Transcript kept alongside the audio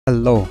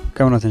Hello,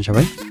 কেমন আছেন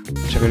সবাই?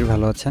 আশা করি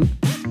ভালো আছেন।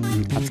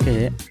 আজকে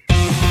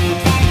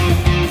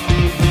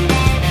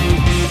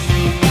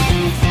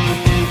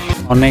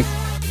অনেক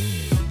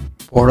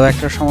বড়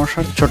একটা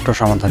সমস্যার ছোট্ট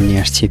সমাধান নিয়ে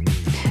আসছি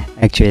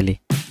অ্যাকচুয়ালি।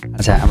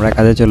 আচ্ছা, আমরা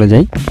কাজে চলে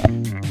যাই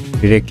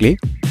ডিরেক্টলি।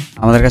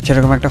 আমাদের কাছে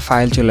এরকম একটা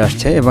ফাইল চলে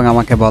আসছে এবং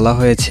আমাকে বলা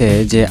হয়েছে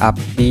যে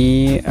আপনি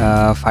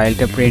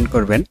ফাইলটা প্রিন্ট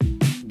করবেন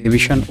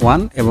ডিভিশন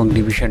 1 এবং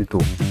ডিভিশন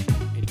 2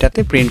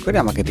 এটাতে প্রিন্ট করে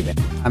আমাকে দিবেন।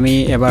 আমি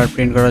এবার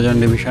প্রিন্ট করার জন্য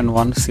ডিভিশন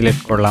 1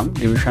 সিলেক্ট করলাম।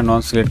 ডিভিশন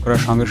 1 সিলেক্ট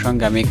করার সঙ্গে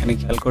সঙ্গে আমি এখানে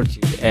খেয়াল করছি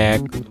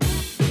 1, 2,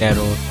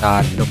 13,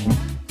 4 এরকম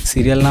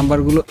সিরিয়াল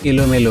নাম্বারগুলো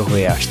এলোমেলো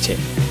হয়ে আসছে।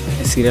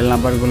 সিরিয়াল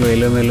নাম্বারগুলো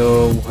এলোমেলো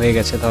হয়ে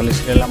গেছে, তাহলে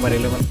সিরিয়াল নাম্বার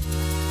এলোমেলো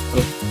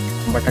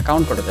নাম্বারটা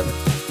কাউন্ট করা যাবে।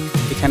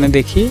 এখানে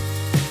দেখি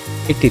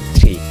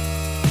 83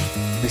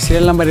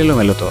 সিরিয়াল নাম্বার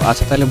এলোমেলো তো।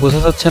 আচ্ছা, তাহলে বোঝা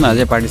যাচ্ছে না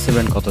যে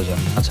পার্টিসিপেন্ট কতজন।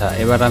 আচ্ছা,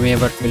 এবার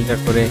ফিল্টার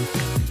করে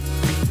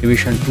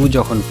ডিভিশন 2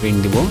 যখন প্রিন্ট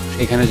দিব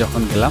সেখানে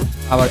যখন গেলাম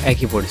আবার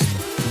একই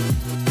পরিস্থিতি,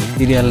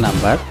 সিরিয়াল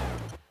নাম্বার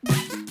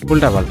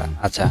উল্টাপাল্টা।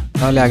 আচ্ছা,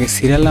 তাহলে আগে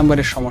সিরিয়াল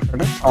নাম্বারের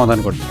সমস্যাটা সমাধান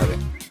করতে হবে।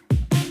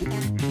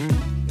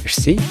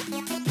 এসছি,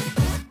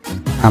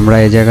 আমরা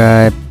এই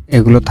জায়গায়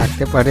এগুলো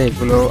থাকতে পারে,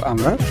 এগুলো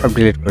আমরা সব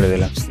ডিলিট করে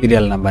দিলাম,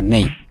 সিরিয়াল নাম্বার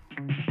নেই।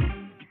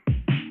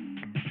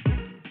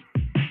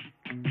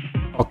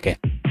 ওকে,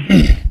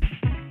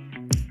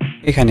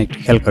 এখানে একটু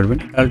খেয়াল করবেন,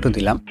 টু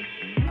দিলাম।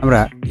 আমরা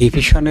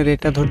ডিভিশনের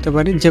এটা ধরতে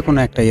পারি, যে কোনো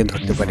একটা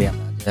ধরতে পারি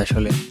আমরা, যে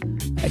আসলে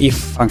ইফ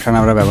ফাংশন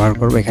আমরা ব্যবহার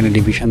করব। এখানে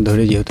ডিভিশন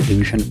ধরে, যেহেতু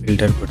ডিভিশন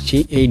ফিল্টার করছি,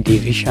 এই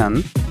division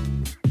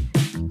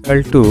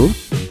two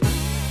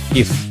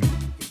if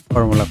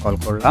formula call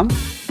করলাম।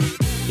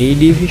 এই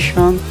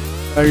ডিভিশন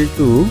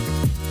টু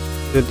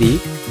যদি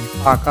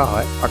ফাঁকা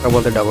হয়, ফাঁকা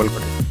বলতে ডাবল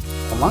করে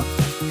কমা,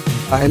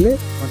 তাহলে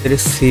আমাদের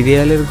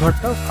সিরিয়ালের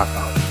ঘরটাও ফাঁকা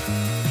হবে।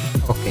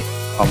 ওকে,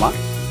 কমা,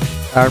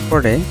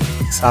 তারপরে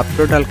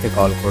সাবটোটালকে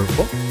কল করব।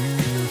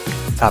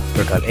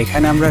 সাবটোটাল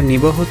এখানে আমরা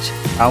নিব হচ্ছে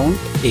কাউন্ট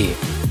এ,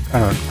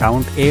 কারণ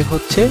কাউন্ট এ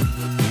হচ্ছে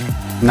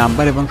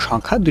নাম্বার এবং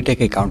সংখ্যা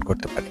দুইটাকে কাউন্ট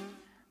করতে পারে।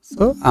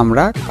 সো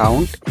আমরা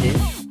কাউন্ট এ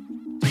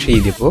 3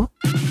 দেব,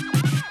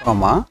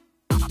 কমা,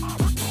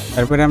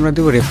 তারপরে আমরা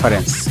দেব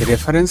রেফারেন্স।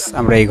 রেফারেন্স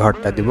আমরা এই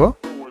ঘরটা দেব,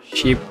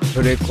 শিফট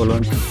ধরে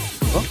কোলন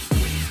দেব।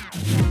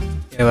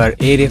 এবার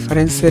এই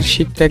রেফারেন্সের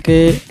শিটটাকে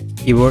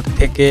কিবোর্ড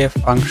থেকে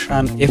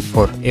ফাংশন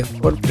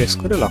F4 প্রেস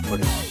করে লক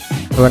করে দেব।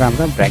 এবার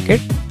আমরা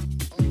ব্র্যাকেট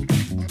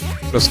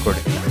ক্লোজ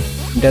করে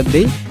এন্টার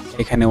দেই।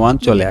 এখানে 1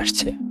 চলে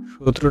আসছে।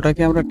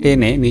 সূত্রটাকে আমরা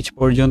টেনে নিচ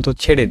পর্যন্ত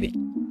ছেড়ে দিই,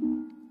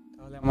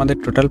 তাহলে আমাদের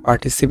টোটাল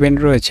পার্টিসিপেন্ট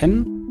রয়েছেন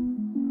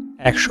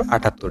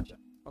 178 জন।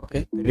 ওকে,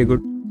 ভেরি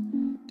গুড।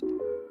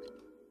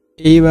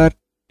 এইবার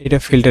এটা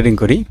ফিল্টারিং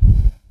করি,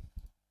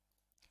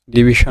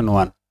 ডিভিশন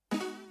 1।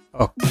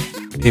 ওকে,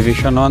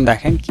 ডিভিশন 1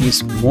 দেখেন কি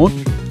স্মুথ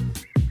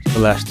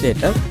চলে আসছে।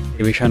 এটা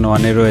ডিভিশন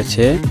 1 এ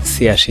রয়েছে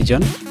 86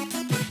 জন।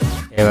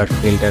 এবার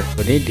ফিল্টার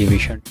করি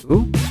ডিভিশন 2,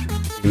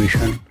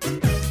 ডিভিশন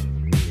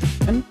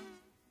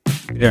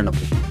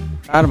 93।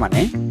 তার মানে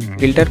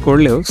ফিল্টার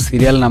করলেও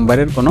সিরিয়াল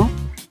নাম্বারের কোনো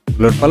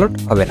উলটপালট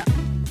হবে না।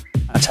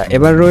 আচ্ছা,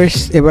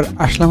 এবার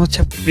আসলাম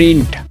হচ্ছে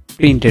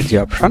প্রিন্টের যে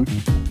অপশন,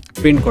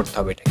 প্রিন্ট করতে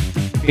হবে। এটা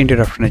প্রিন্টের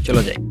অপশনে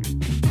চলে যাই।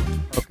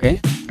 ওকে,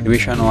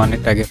 ডিভিশন 1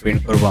 এটাকে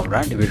প্রিন্ট করব আমরা।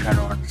 ডিভিশন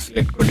 1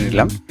 সিলেক্ট করে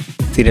নিলাম,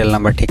 সিরিয়াল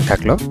নাম্বার ঠিক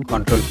থাকলো,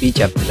 কন্ট্রোল পি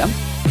চাপ দিলাম।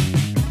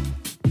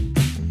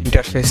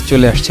 ইন্টারফেস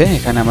চলে আসছে।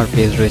 এখানে আমার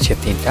পেজ রয়েছে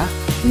 3টা।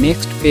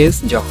 নেক্সট পেজ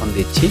যখন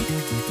দিচ্ছি,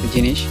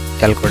 জিনিস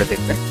খেয়াল করে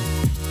দেখবেন,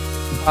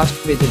 ফার্স্ট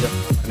পেজে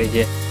যখন এই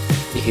যে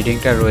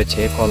হেডিংটা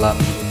রয়েছে, কলাম,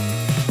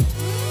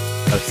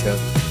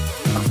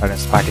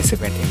 কনফারেন্স,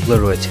 পার্টিসিপেন্ট, এগুলো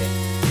রয়েছে।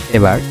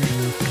 এবার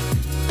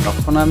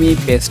যখন আমি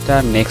পেজটা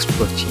নেক্সট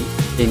করছি,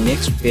 এই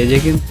নেক্সট পেজে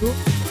কিন্তু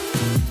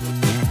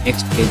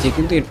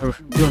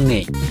ইনফরমেশনগুলো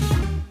নেই।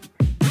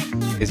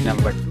 পেজ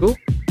নাম্বার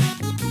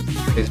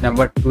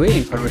 2 এ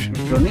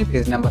ইনফরমেশনগুলো নেই,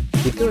 পেজ নাম্বার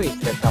 3 তেও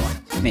এটা আমার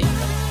নেই,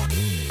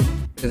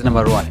 পেজ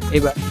নাম্বার 1।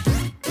 এবার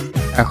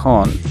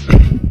এখন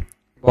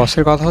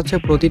বসের কথা হচ্ছে,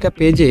 প্রতিটা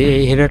পেজে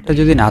এই হেডারটা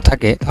যদি না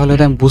থাকে তাহলে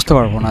তো আমি বুঝতে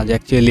পারবো না যে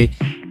অ্যাকচুয়ালি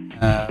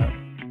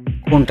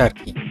কোনটার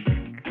কি।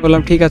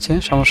 বললাম ঠিক আছে,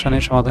 সমস্যা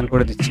নেই, সমাধান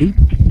করে দিচ্ছি।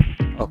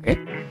 ওকে,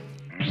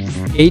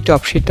 এই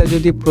টপশিটটা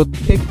যদি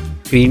প্রত্যেক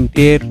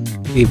প্রিন্টের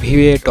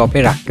রিভিউয়ে টপে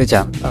রাখতে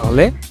চান,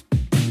 তাহলে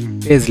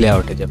পেজ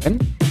লেআউটে যাবেন,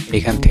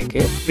 এখান থেকে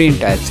প্রিন্ট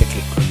টাইলসে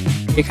ক্লিক করুন।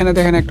 এখানে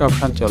দেখেন একটা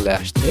অপশন চলে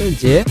আসছে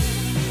যে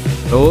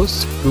রোজ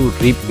টু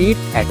রিপিট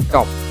অ্যাট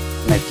টপ,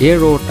 মানে যে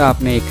রোটা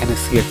আপনি এখানে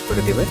সিলেক্ট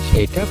করে দেবেন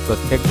সেইটা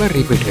প্রত্যেকবার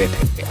রিপিট হয়ে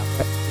থাকবে।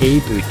 আমরা এই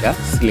দুইটা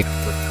সিলেক্ট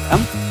করে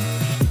দিলাম,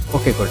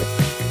 ওকে করে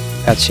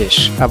কাজ শেষ।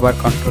 আবার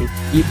কন্ট্রোল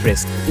পি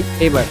প্রেস করি।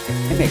 এবার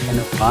দেখেন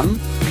এখানে 1,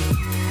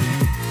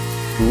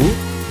 2,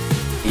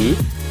 3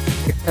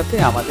 একটাতে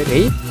আমাদের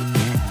এই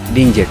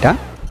হেডিং যেটা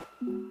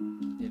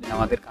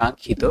আমাদের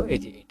কাঙ্ক্ষিত, এই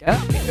যে এটা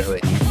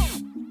রয়েছে।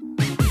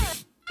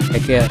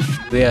 একে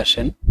 2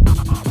 আসেন,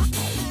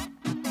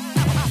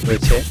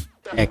 রয়েছে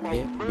 1,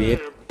 2,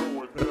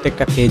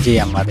 প্রত্যেকটা পেজে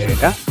আমাদের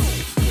এটা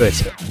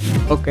রয়েছে।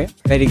 ওকে,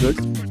 ভেরি গুড।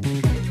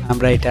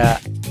 আমরা এটা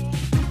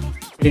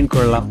প্রিন্ট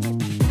করলাম,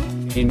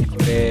 প্রিন্ট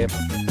করে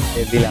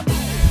দিলাম,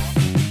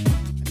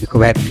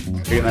 খুব হ্যাপি।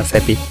 Very much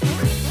happy.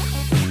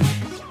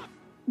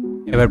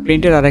 এবার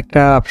প্রিন্টের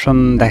আরেকটা অপশন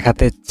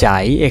দেখাতে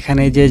চাই।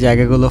 এখানে যে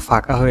জায়গাগুলো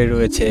ফাঁকা হয়ে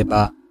রয়েছে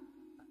বা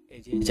এই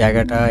যে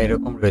জায়গাটা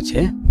এরকম রয়েছে,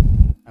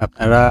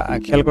 আপনারা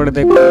খেয়াল করে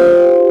দেখুন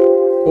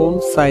কোন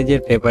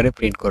সাইজের পেপারে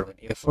প্রিন্ট করবেন,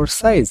 A4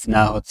 সাইজ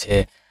না হচ্ছে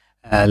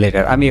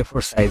লেটার। আমি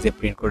A4 সাইজে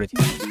প্রিন্ট করেছি।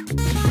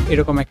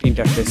 এরকম একটা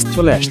ইন্টারফেস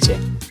চলে আসছে।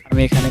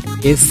 আমি এখানে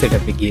পেজ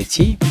সেটআপে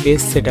গিয়েছি। পেজ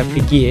সেটআপে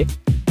গিয়ে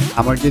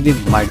আমার যদি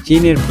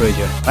মার্জিনের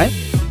প্রয়োজন হয়,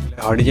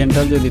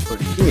 হরিজন্টাল যদি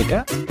করছি, এটা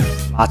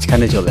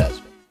মাঝখানে চলে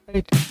আসবে,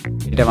 রাইট?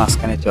 এটা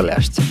মাঝখানে চলে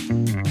আসছে।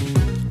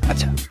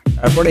 আচ্ছা,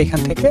 তারপরে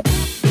এখান থেকে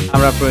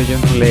আমরা প্রয়োজন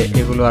হলে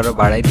এগুলো আরো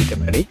বাড়াই দিতে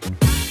পারি।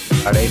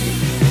 বাড়াই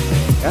দিতে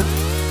এটা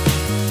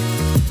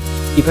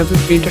কিভাবে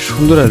প্রিন্টটা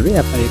সুন্দর আসবে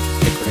আপনার একটু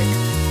চেক করে নিন।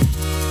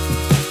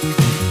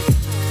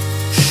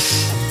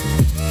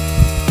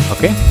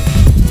 ওকে,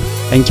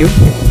 থ্যাংক ইউ।